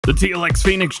The TLX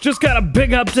Phoenix just got a big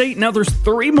update. Now there's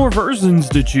 3 more versions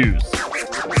to choose.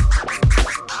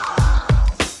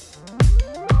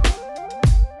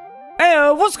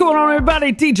 Hey, what's going on,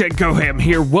 everybody? DjGoHam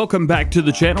here. Welcome back to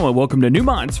the channel and welcome to new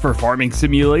mods for Farming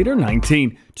Simulator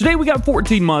 19. Today we got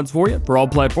 14 mods for you. For all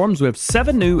platforms, we have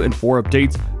 7 new and 4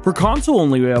 updates. For console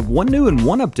only, we have 1 new and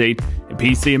 1 update. And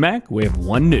PC and Mac, we have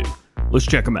 1 new. Let's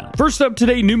check them out. First up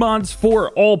today, new mods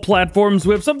for all platforms.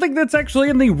 We have something that's actually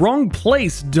in the wrong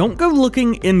place. Don't go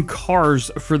looking in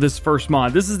cars for this first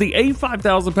mod. This is the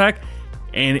A5000 pack,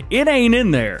 and it ain't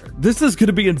in there. This is going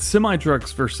to be in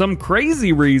semi-trucks for some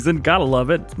crazy reason. Gotta love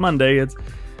it. It's Monday. This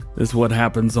is what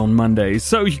happens on Mondays.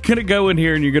 So you're going to go in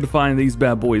here and you're going to find these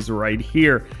bad boys right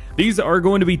here. These are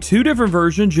going to be 2 different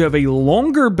versions. You have a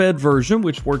longer bed version,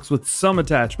 which works with some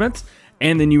attachments.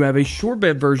 And then you have a short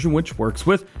bed version, which works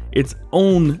with its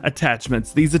own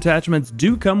attachments. These attachments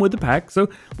do come with the pack, so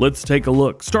let's take a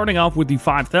look. Starting off with the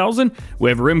 5000,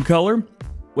 we have rim color,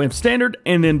 we have standard,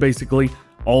 and then basically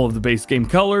all of the base game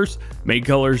colors. Made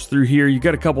colors through here, you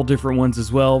got a couple different ones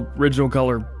as well. Original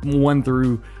color 1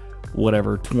 through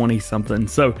whatever, 20 something.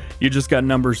 So you just got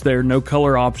numbers there, no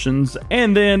color options.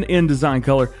 And then in design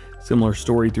color, similar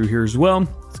story through here as well.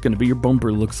 It's going to be your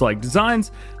bumper looks like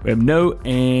designs. We have no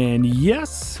and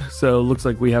yes. So it looks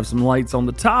like we have some lights on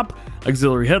the top.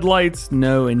 Auxiliary headlights,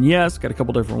 no and yes. Got a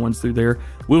couple different ones through there.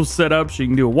 Wheel setup, so you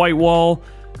can do a white wall.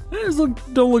 These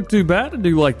don't look too bad. I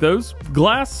do like those.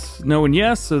 Glass, no and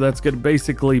yes. So that's going to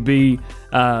basically be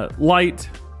light,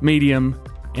 medium,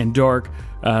 and dark.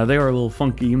 They are a little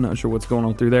funky. I'm not sure what's going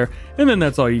on through there. And then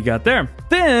that's all you got there.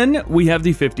 Then we have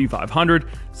the 5500,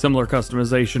 similar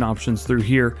customization options through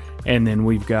here. And then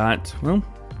we've got, well,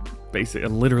 basically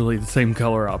literally the same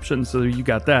color options. So you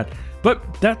got that.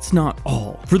 But that's not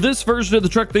all. For this version of the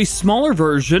truck, the smaller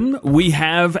version, we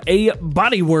have a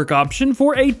bodywork option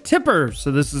for a tipper. So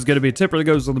this is going to be a tipper that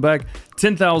goes on the back,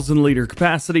 10,000 liter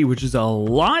capacity, which is a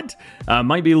lot.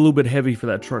 Might be a little bit heavy for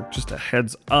that truck, just a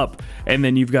heads up. And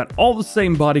then you've got all the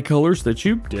same body colors that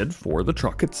you did for the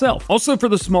truck itself. Also for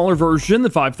the smaller version,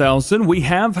 the 5000, we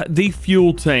have the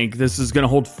fuel tank. This is going to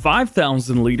hold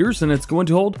 5,000 liters and it's going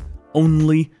to hold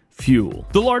only fuel.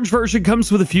 The large version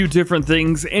comes with a few different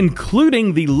things,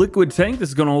 including the liquid tank. This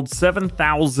is going to hold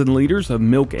 7,000 liters of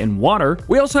milk and water.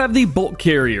 We also have the bulk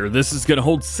carrier. This is going to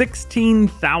hold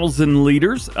 16,000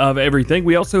 liters of everything.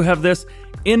 We also have this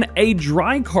in a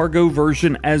dry cargo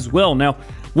version as well. Now,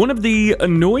 one of the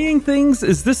annoying things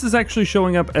is this is actually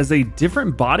showing up as a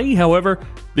different body. However,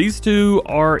 these two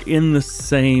are in the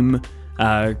same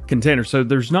container. So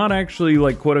there's not actually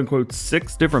like quote unquote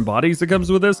 6 different bodies that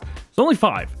comes with this. It's only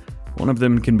 5. One of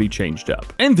them can be changed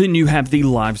up. And then you have the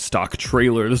livestock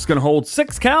trailer. This is going to hold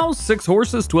 6 cows, 6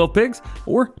 horses, 12 pigs,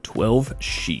 or 12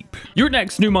 sheep. Your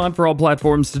next new mod for all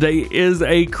platforms today is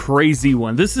a crazy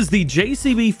one. This is the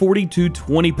JCB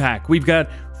 4220 pack. We've got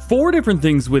 4 different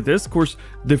things with this. Of course,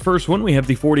 the first one, we have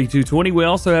the 4220. We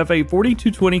also have a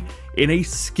 4220 in a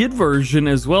skid version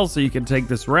as well, so you can take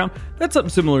this around. That's something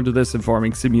similar to this in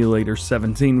Farming Simulator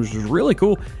 17, which is really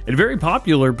cool and very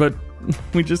popular, but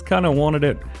we just kind of wanted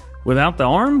it without the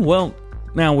arm. Well,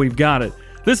 now we've got it.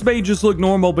 This may just look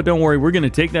normal, but don't worry, we're going to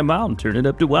take them out and turn it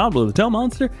up to wild with a tail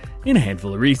monster and a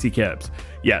handful of Reese caps.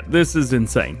 Yeah, this is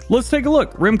insane. Let's take a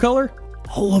look. Rim color,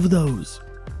 all of those.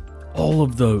 All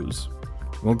of those.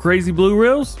 You want crazy blue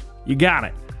rails? You got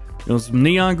it. You want some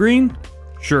neon green?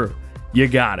 Sure, you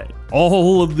got it.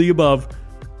 All of the above,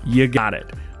 you got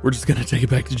it. We're just gonna take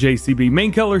it back to JCB.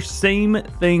 Main color, same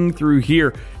thing through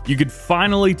here. You could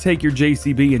finally take your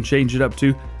JCB and change it up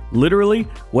to literally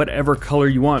whatever color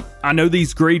you want. I know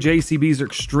these gray JCBs are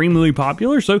extremely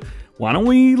popular, so why don't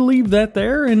we leave that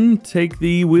there and take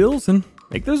the wheels and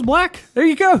make those black. There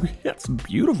you go. That's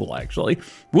beautiful, actually.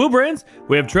 Wheel brands,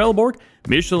 we have Trelleborg,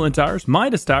 Michelin tires,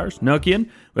 Midas tires, Nokian.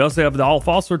 We also have the all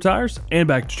Fossler tires, and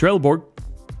back to Trelleborg.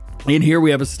 In here,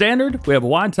 we have a standard, we have a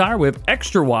wide tire, we have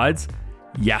extra wides.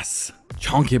 Yes,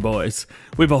 chunky boys.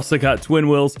 We've also got twin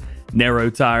wheels, narrow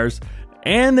tires,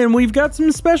 and then we've got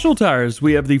some special tires.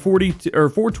 We have the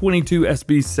 422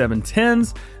 SB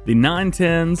 710s, the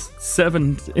 910s,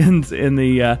 710s in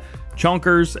the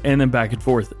chunkers, and then back and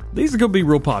forth. These are going to be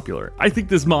real popular. I think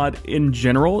this mod in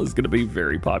general is going to be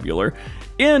very popular.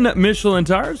 In Michelin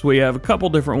tires, we have a couple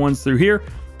different ones through here.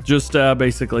 Just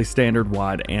basically standard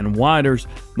wide and widers.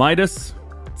 Midas,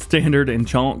 standard and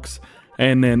chunks.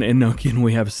 And then in Nokian,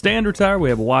 we have a standard tire, we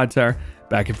have a wide tire,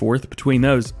 back and forth between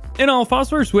those. In all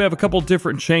Fosslers, we have a couple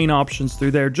different chain options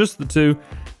through there, just the 2.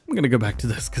 I'm gonna go back to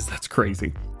this because that's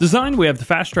crazy. Design, we have the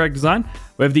fast track design.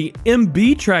 We have the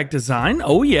MB track design.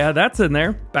 Oh yeah, that's in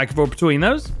there. Back and forth between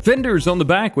those. Fenders on the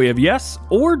back, we have yes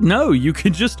or no. You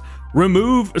could just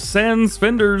remove sans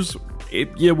fenders if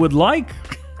you would like.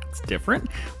 It's different.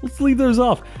 Let's leave those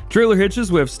off. Trailer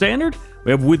hitches, we have standard.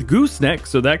 We have with gooseneck,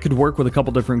 so that could work with a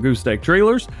couple different gooseneck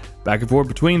trailers. Back and forth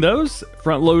between those.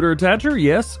 Front loader attacher,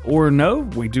 yes or no.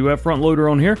 We do have front loader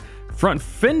on here. Front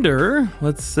fender,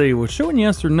 let's see, we're showing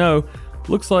yes or no.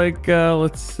 Looks like,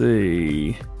 let's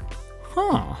see.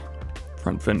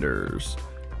 Front fenders,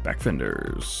 back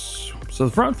fenders. So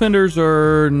the front fenders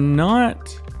are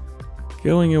not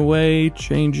going away,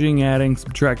 changing, adding,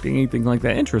 subtracting, anything like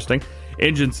that. Interesting.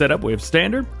 Engine setup, we have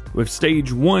standard. We have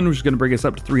stage 1, which is going to bring us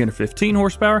up to 315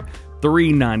 horsepower,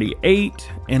 398,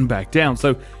 and back down.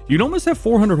 So you'd almost have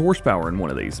 400 horsepower in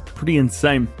one of these. Pretty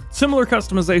insane. Similar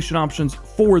customization options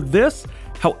for this.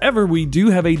 However, we do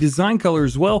have a design color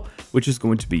as well, which is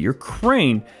going to be your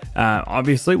crane.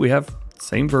 Obviously, we have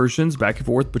same versions back and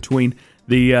forth between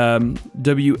the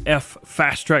WF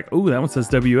Fast Track. Oh, that one says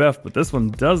WF, but this one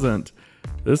doesn't.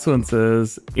 This one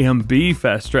says MB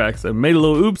Fast Track, so made a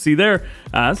little oopsie there.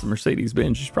 That's a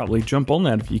Mercedes-Benz. You should probably jump on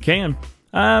that if you can.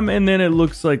 And then it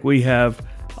looks like we have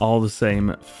all the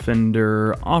same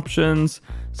fender options.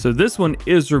 So this one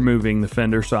is removing the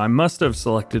fender, so I must have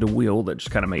selected a wheel that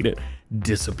just kind of made it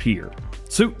disappear.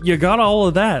 So you got all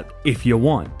of that if you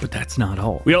want, but that's not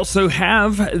all. We also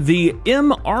have the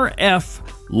MRF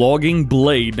logging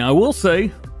blade. Now I will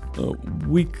say,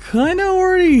 we kind of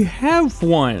already have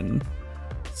one.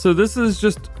 So this is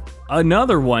just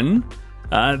another one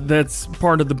that's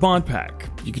part of the mod pack.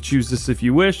 You could choose this if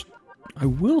you wish. I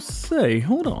will say,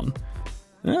 hold on.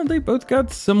 They both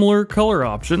got similar color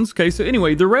options. Okay, so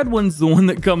anyway, the red one's the one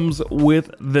that comes with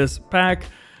this pack.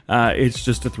 It's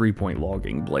just a 3-point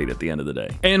logging blade at the end of the day.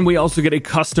 And we also get a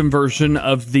custom version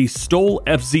of the Stoll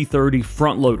FZ30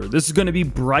 front loader. This is going to be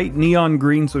bright neon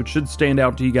green, so it should stand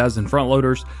out to you guys in front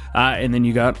loaders. And then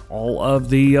you got all of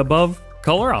the above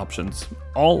color options.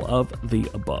 All of the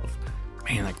above.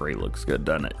 Man, that gray looks good,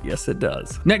 doesn't it? Yes, it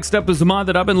does. Next up is a mod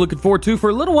that I've been looking forward to for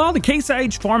a little while, the Case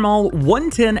IH Farmall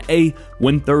 110A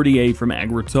 130A from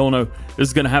Agritono. This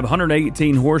is going to have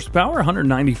 118 horsepower,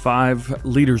 195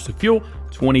 liters of fuel,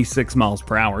 26 miles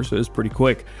per hour, so it's pretty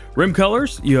quick. Rim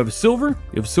colors, you have a silver,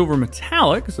 you have silver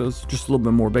metallic, so it's just a little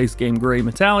bit more base game gray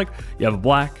metallic. You have a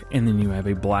black, and then you have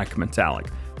a black metallic.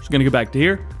 Just going to go back to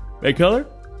here. Base color,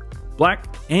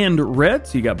 black and red,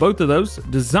 so you got both of those.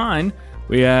 Design,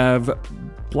 we have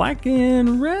black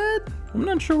and red. I'm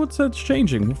not sure what's that's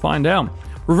changing. We'll find out.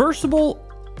 Reversible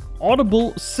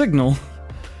audible signal.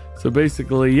 So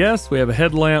basically, yes, we have a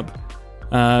headlamp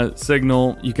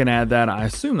signal. You can add that. I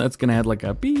assume that's going to add like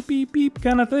a beep, beep, beep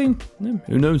kind of thing.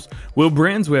 Who knows? Wheel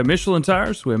brands, we have Michelin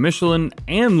tires. We have Michelin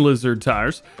and Lizard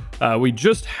tires. We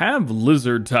just have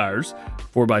Lizard tires.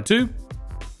 4x2,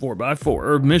 4x4,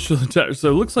 or Michelin tires. So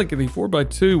it looks like the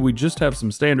 4x2, we just have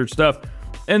some standard stuff.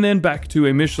 And then back to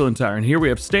a Michelin tire. And here we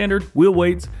have standard, wheel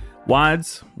weights,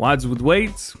 wides with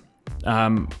weights,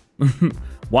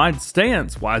 wide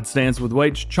stance with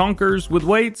weights, chonkers with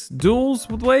weights, duals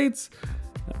with weights,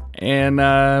 and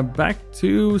back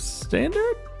to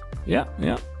standard. Yep,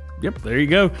 there you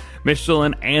go.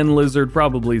 Michelin and Lizard,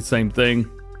 probably the same thing.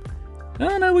 I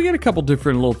don't know, we get a couple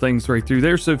different little things right through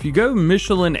there. So if you go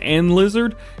Michelin and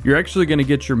Lizard, you're actually going to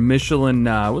get your Michelin,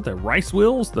 what the Reisch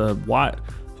wheels, the wide,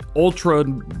 ultra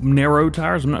narrow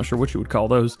tires. I'm not sure what you would call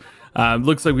those.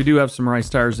 Looks like we do have some Reisch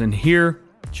tires in here.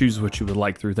 Choose what you would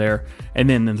like through there. And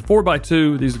then in the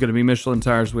 4x2, these are going to be Michelin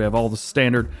tires. We have all the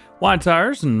standard wide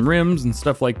tires and rims and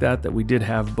stuff like that that we did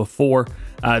have before.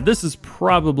 This is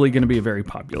probably going to be a very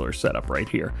popular setup right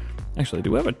here. Actually,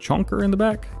 do we have a chonker in the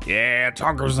back? Yeah,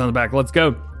 chonker's in the back. Let's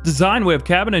go. Design, we have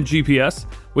cabin and GPS.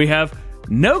 We have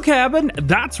no cabin.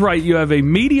 That's right. You have a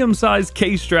medium-sized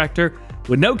case tractor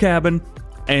with no cabin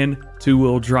and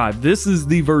two-wheel drive. This is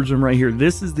the version right here.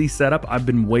 This is the setup I've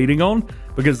been waiting on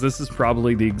because this is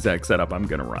probably the exact setup I'm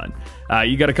gonna run.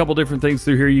 You got a couple different things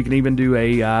through here. You can even do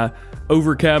a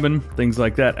over cabin, things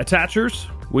like that. Attachers,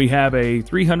 we have a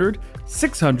 300,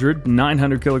 600,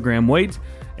 900 kilogram weight,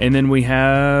 and then we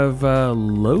have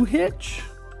low hitch.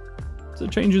 Is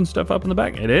it changing stuff up in the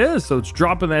back? It is, so it's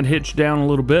dropping that hitch down a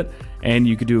little bit, and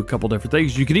you could do a couple different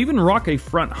things. You could even rock a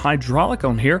front hydraulic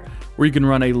on here, where you can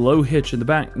run a low hitch in the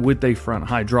back with a front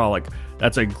hydraulic.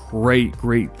 That's a great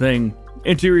thing.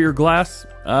 Interior glass,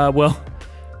 well,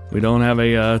 we don't have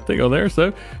a thing on there,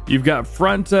 so you've got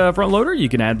front loader. You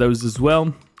can add those as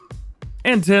well.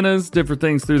 Antennas, different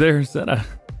things through there. Is that a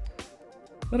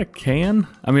that a can?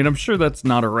 I mean, I'm sure that's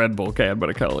not a Red Bull can, but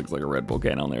it kind of looks like a Red Bull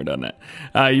can on there, doesn't it?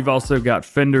 You've also got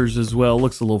fenders as well.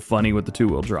 Looks a little funny with the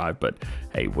two-wheel drive, but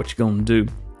hey, what you gonna do?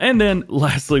 And then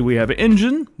lastly, we have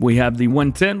engine. We have the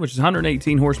 110, which is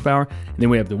 118 horsepower. And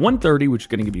then we have the 130, which is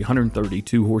going to give you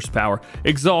 132 horsepower.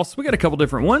 Exhaust, we got a couple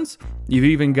different ones. You've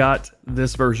even got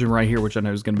this version right here, which I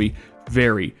know is going to be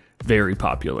very, very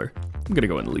popular. I'm going to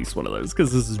go in at least one of those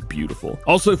because this is beautiful.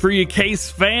 Also, for you case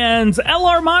fans,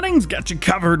 LR Modding's got you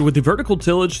covered with the vertical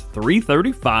tillage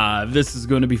 335. This is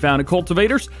going to be found at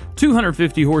cultivators.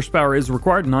 250 horsepower is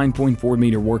required, 9.4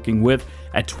 meter working width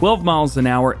at 12 miles an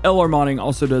hour. LR Modding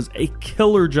also does a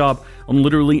killer job on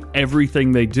literally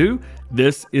everything they do.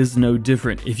 This is no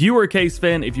different. If you are a case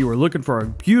fan, if you are looking for a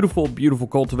beautiful, beautiful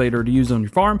cultivator to use on your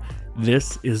farm,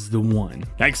 this is the one.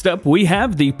 Next up, we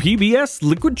have the PBS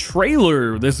liquid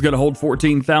trailer. This is going to hold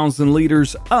 14,000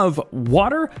 liters of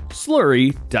water,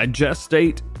 slurry,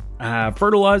 digestate,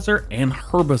 fertilizer, and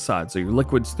herbicide. So your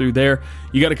liquids through there.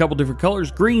 You got a couple different colors: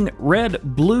 green, red,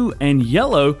 blue, and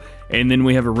yellow. And then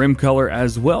we have a rim color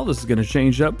as well. This is going to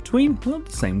change up between, well,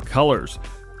 the same colors.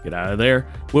 Get out of there.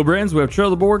 Wheel brands, we have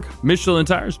Trelleborg, Michelin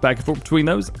tires, back and forth between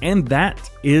those, and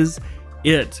that is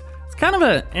it. It's kind of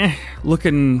a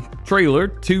looking trailer,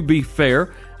 to be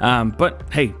fair, but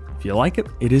hey, if you like it,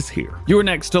 it is here. Your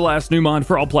next to last new mod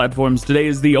for all platforms today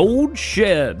is the old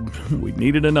shed. We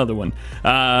needed another one.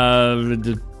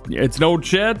 It's an old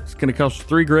shed. It's going to cost you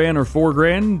 $3 grand or $4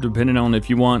 grand, depending on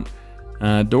if you want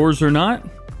doors or not.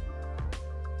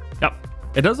 Yep,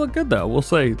 it does look good though. We'll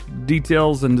say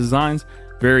details and designs.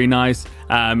 Very nice.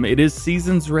 It is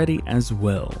seasons ready as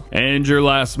well. And your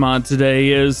last mod today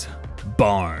is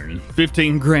barn.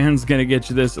 15 grand's gonna get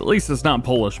you this. At least it's not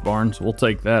Polish barn, so we'll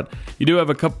take that. You do have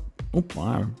a couple. Oh,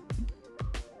 I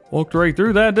walked right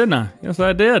through that, didn't I? Yes,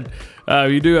 I did.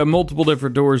 You do have multiple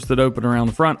different doors that open around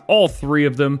the front, all three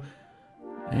of them.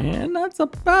 And that's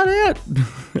about it.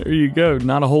 There you go.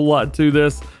 Not a whole lot to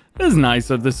this. It's nice.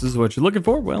 If this is what you're looking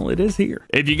for, well, it is here.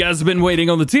 If you guys have been waiting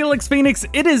on the TLX Phoenix,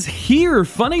 it is here.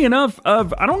 Funny enough,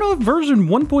 I don't know if version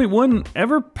 1.1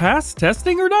 ever passed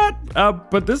testing or not,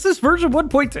 but this is version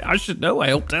 1.2. I should know. I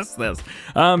helped test this.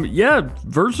 Yeah,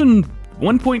 version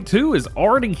 1.2 is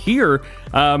already here.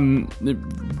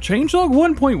 Changelog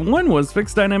 1.1 was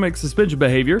fixed dynamic suspension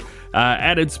behavior,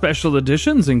 added special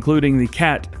editions, including the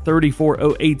CAT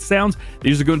 3408 sounds.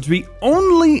 These are going to be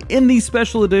only in these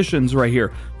special editions right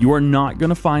here. You are not going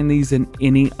to find these in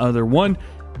any other one.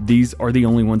 These are the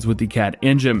only ones with the CAT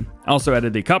engine. Also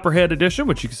added the Copperhead edition,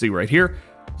 which you can see right here.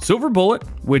 Silver Bullet,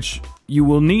 which you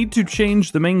will need to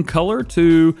change the main color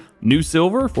to new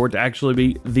silver for it to actually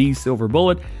be the Silver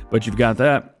Bullet, but you've got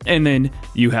that. And then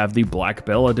you have the Black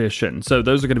Bell edition. So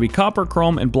those are going to be copper,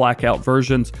 chrome, and blackout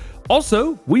versions.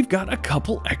 Also, we've got a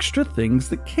couple extra things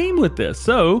that came with this.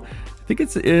 So I think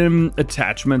it's in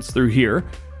attachments through here.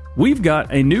 We've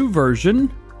got a new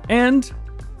version and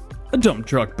a dump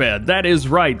truck bed. That is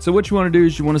right. So what you want to do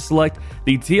is you want to select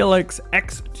the TLX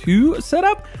X2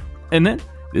 setup, and then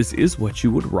this is what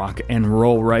you would rock and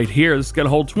roll right here. This is going to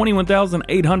hold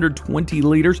 21,820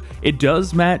 liters. It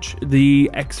does match the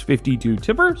X52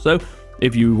 tipper, so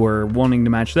if you were wanting to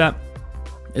match that,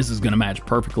 this is going to match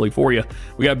perfectly for you.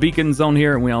 We got beacons on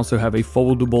here, and we also have a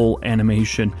foldable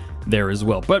animation there as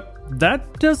well. But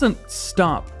that doesn't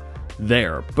stop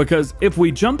there, because if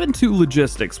we jump into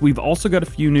logistics, we've also got a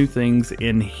few new things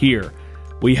in here.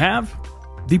 We have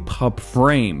the pup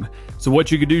frame. So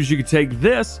what you could do is you could take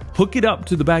this, hook it up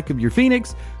to the back of your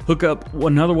Phoenix, hook up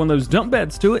another one of those dump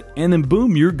beds to it, and then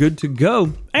boom, you're good to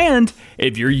go. And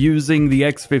if you're using the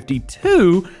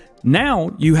X52,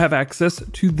 now you have access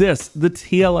to this, the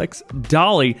TLX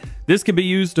Dolly. This can be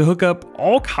used to hook up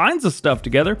all kinds of stuff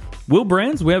together. Wheel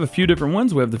brands, we have a few different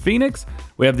ones. We have the Phoenix,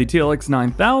 we have the TLX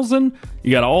 9000.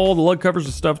 You got all the lug covers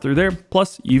and stuff through there.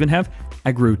 Plus, you even have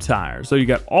Agro tires. So you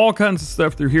got all kinds of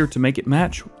stuff through here to make it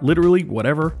match literally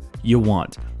whatever you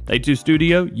want. A2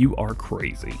 Studio, you are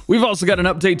crazy. We've also got an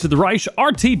update to the Reisch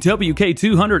RTWK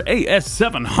 200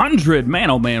 AS700. Man,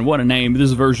 oh man, what a name. This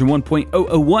is version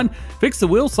 1.001. Fixed the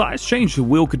wheel size, changed the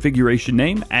wheel configuration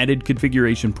name, added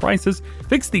configuration prices,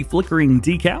 fixed the flickering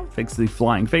decal, fixed the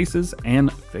flying faces,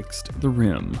 and fixed the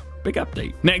rim. Big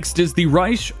update. Next is the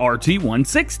Reisch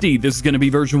RT160. This is going to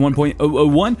be version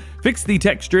 1.001. Fix the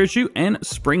texture issue and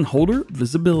spring holder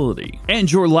visibility.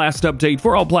 And your last update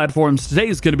for all platforms today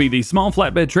is going to be the small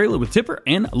flatbed trailer with tipper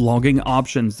and logging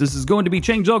options. This is going to be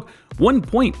changelog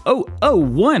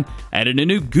 1.001. Added a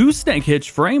new gooseneck hitch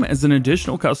frame as an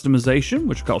additional customization,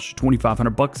 which costs you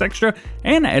 $2,500 extra,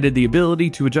 and added the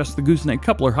ability to adjust the gooseneck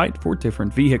coupler height for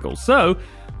different vehicles. So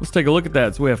let's take a look at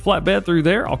that. So we have flatbed through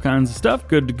there, all kinds of stuff,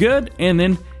 good to good, and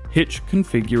then hitch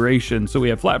configuration. So we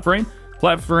have flat frame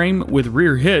with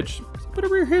rear hitch. Does it put a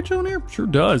rear hitch on here? Sure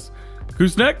does.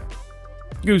 Gooseneck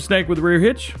with rear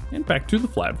hitch, and back to the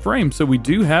flat frame. So we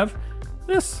do have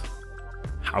this.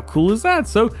 How cool is that?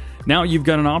 So now you've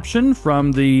got an option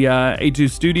from the A2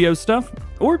 Studio stuff,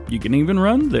 or you can even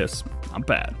run this. Not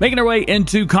bad. Making our way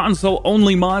into console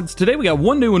only mods. Today we got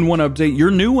one new and one update. Your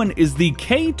new one is the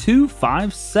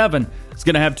K257. It's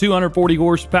going to have 240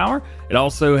 horsepower. It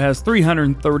also has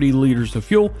 330 liters of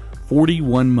fuel,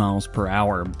 41 miles per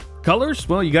hour. Colors,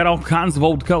 well, you got all kinds of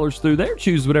old colors through there.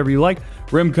 Choose whatever you like.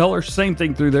 Rim color, same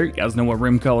thing through there. You guys know what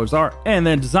rim colors are. And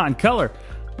then design color.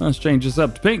 Let's change this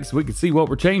up to pink so we can see what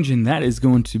we're changing. That is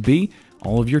going to be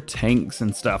all of your tanks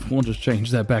and stuff. We'll just change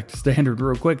that back to standard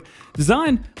real quick.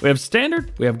 Design, we have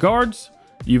standard, we have guards.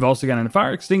 You've also got a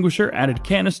fire extinguisher, added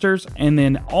canisters, and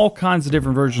then all kinds of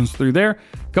different versions through there.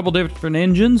 A couple different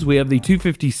engines. We have the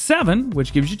 257,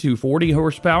 which gives you 240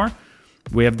 horsepower.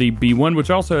 We have the B1,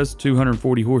 which also has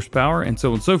 240 horsepower, and so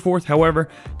on and so forth. However,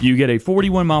 you get a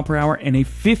 41 mile per hour and a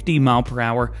 50 mile per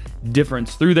hour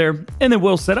difference through there. And then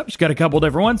wheel setups, you got a couple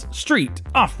different ones. Street,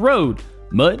 off-road,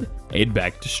 mud, and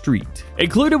back to street.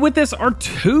 Included with this are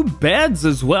two beds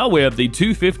as well. We have the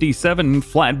 257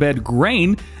 flatbed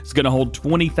grain. It's going to hold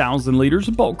 20,000 liters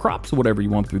of bulk crop, so whatever you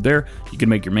want through there. You can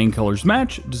make your main colors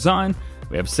match. Design,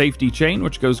 we have safety chain,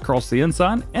 which goes across the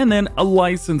inside, and then a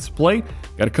license plate.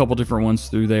 Got a couple different ones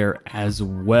through there as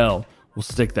well. We'll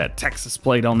stick that Texas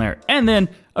plate on there. And then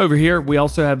over here, we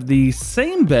also have the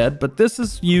same bed, but this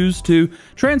is used to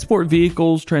transport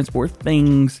vehicles, transport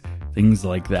things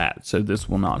like that. So this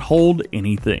will not hold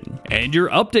anything. And your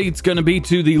update's going to be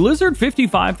to the Lizard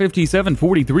 55, 57,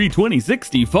 43,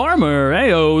 2060 Farmer.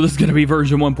 Ayo, this is going to be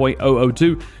version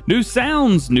 1.002. New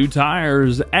sounds, new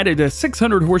tires, added a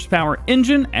 600 horsepower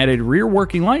engine, added rear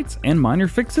working lights, and minor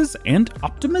fixes and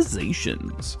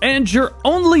optimizations. And your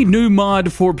only new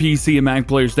mod for PC and Mac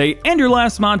players today, and your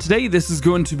last mod today, this is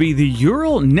going to be the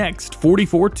URAL Next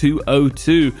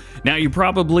 44202. Now you're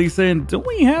probably saying, don't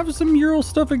we have some URAL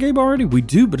stuff at Game already? We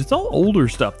do, but it's all older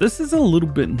stuff. This is a little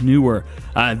bit newer.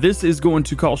 This is going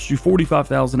to cost you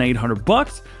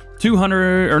 $45,800.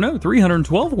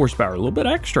 312 horsepower, a little bit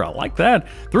extra. I like that.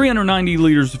 390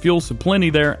 liters of fuel, so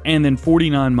plenty there, and then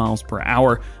 49 miles per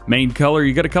hour. Main color,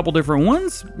 you got a couple different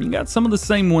ones. You got some of the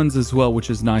same ones as well,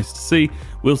 which is nice to see.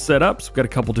 Wheel setups, we've got a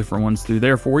couple different ones through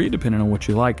there for you, depending on what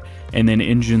you like. And then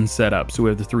engine setup. So we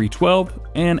have the 312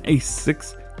 and a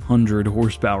 600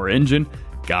 horsepower engine.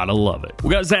 Gotta love it.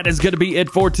 Well guys, that is going to be it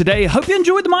for today. Hope you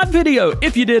enjoyed the mod video.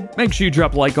 If you did, make sure you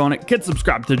drop a like on it, get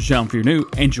subscribed to the channel if you're new,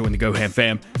 and join the GoHam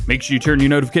fam. Make sure you turn your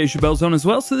notification bells on as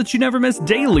well so that you never miss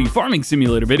daily farming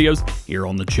simulator videos here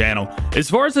on the channel.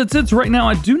 As far as it sits right now,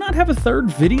 I do not have a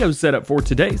third video set up for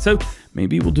today, so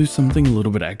maybe we'll do something a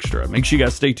little bit extra. Make sure you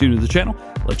guys stay tuned to the channel.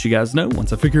 Let you guys know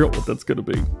once I figure out what that's going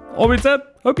to be. All being said,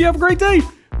 hope you have a great day.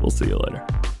 We'll see you later.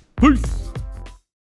 Peace.